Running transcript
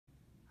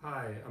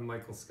Hi, I'm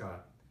Michael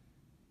Scott.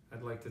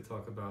 I'd like to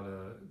talk about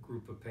a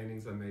group of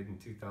paintings I made in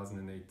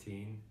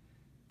 2018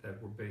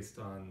 that were based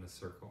on the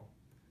circle.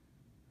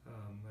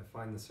 I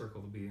find the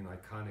circle to be an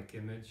iconic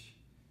image.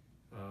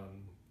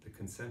 The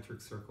concentric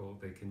circle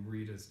they can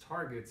read as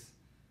targets,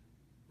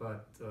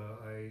 but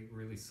I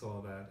really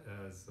saw that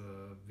as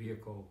a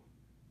vehicle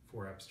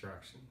for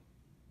abstraction.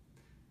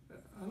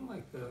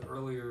 Unlike the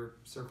earlier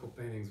circle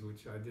paintings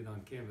which I did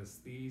on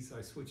canvas, these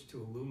I switched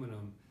to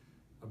aluminum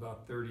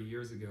about 30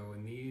 years ago,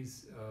 and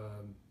these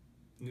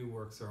new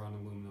works are on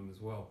aluminum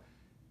as well.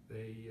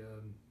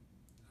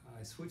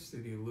 I switched to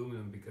the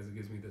aluminum because it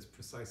gives me this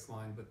precise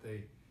line, but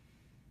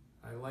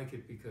I like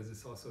it because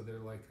it's also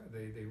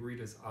they read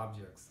as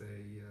objects.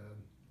 They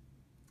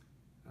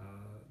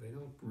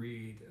don't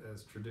read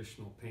as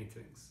traditional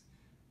paintings.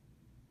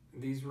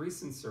 These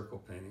recent circle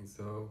paintings,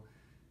 though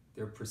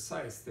they're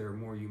precise, they're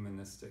more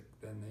humanistic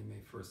than they may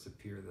first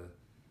appear.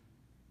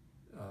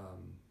 The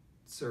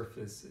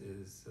surface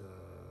is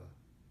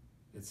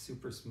it's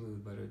super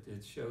smooth, but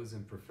it shows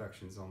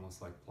imperfections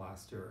almost like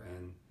plaster,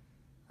 and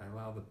I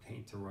allow the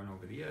paint to run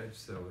over the edge,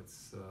 so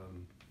it's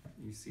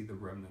you see the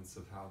remnants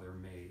of how they're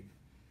made.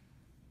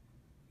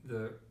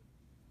 The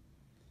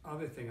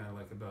other thing I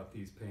like about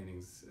these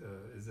paintings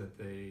is that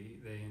they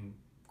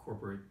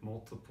incorporate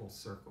multiple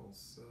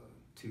circles,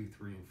 2,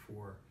 3, and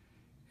 4,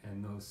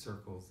 and those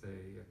circles,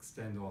 they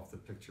extend off the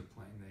picture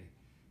plane.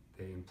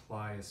 They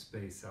imply a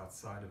space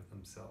outside of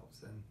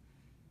themselves, and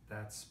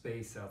that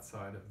space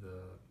outside of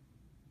the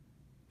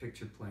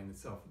picture plane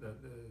itself, that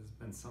has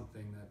been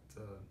something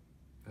that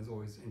has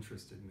always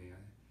interested me.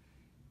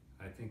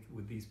 I think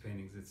with these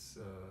paintings it's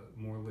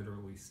more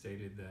literally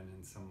stated than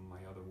in some of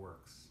my other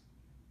works.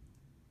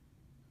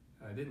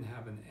 I didn't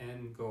have an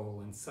end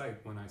goal in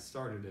sight when I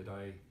started it.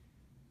 I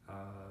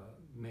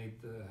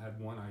had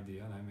one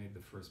idea and I made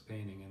the first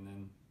painting, and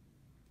then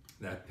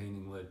that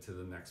painting led to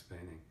the next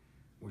painting,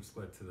 which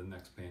led to the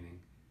next painting.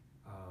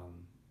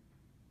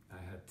 I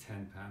had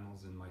 10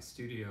 panels in my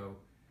studio,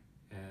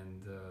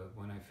 and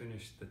when I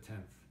finished the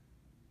 10th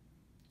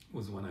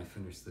was when I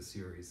finished the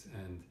series,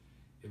 and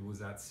it was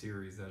that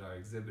series that I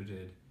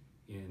exhibited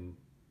in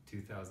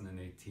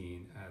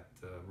 2018 at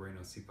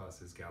Renos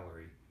Xippas'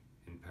 gallery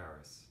in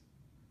Paris.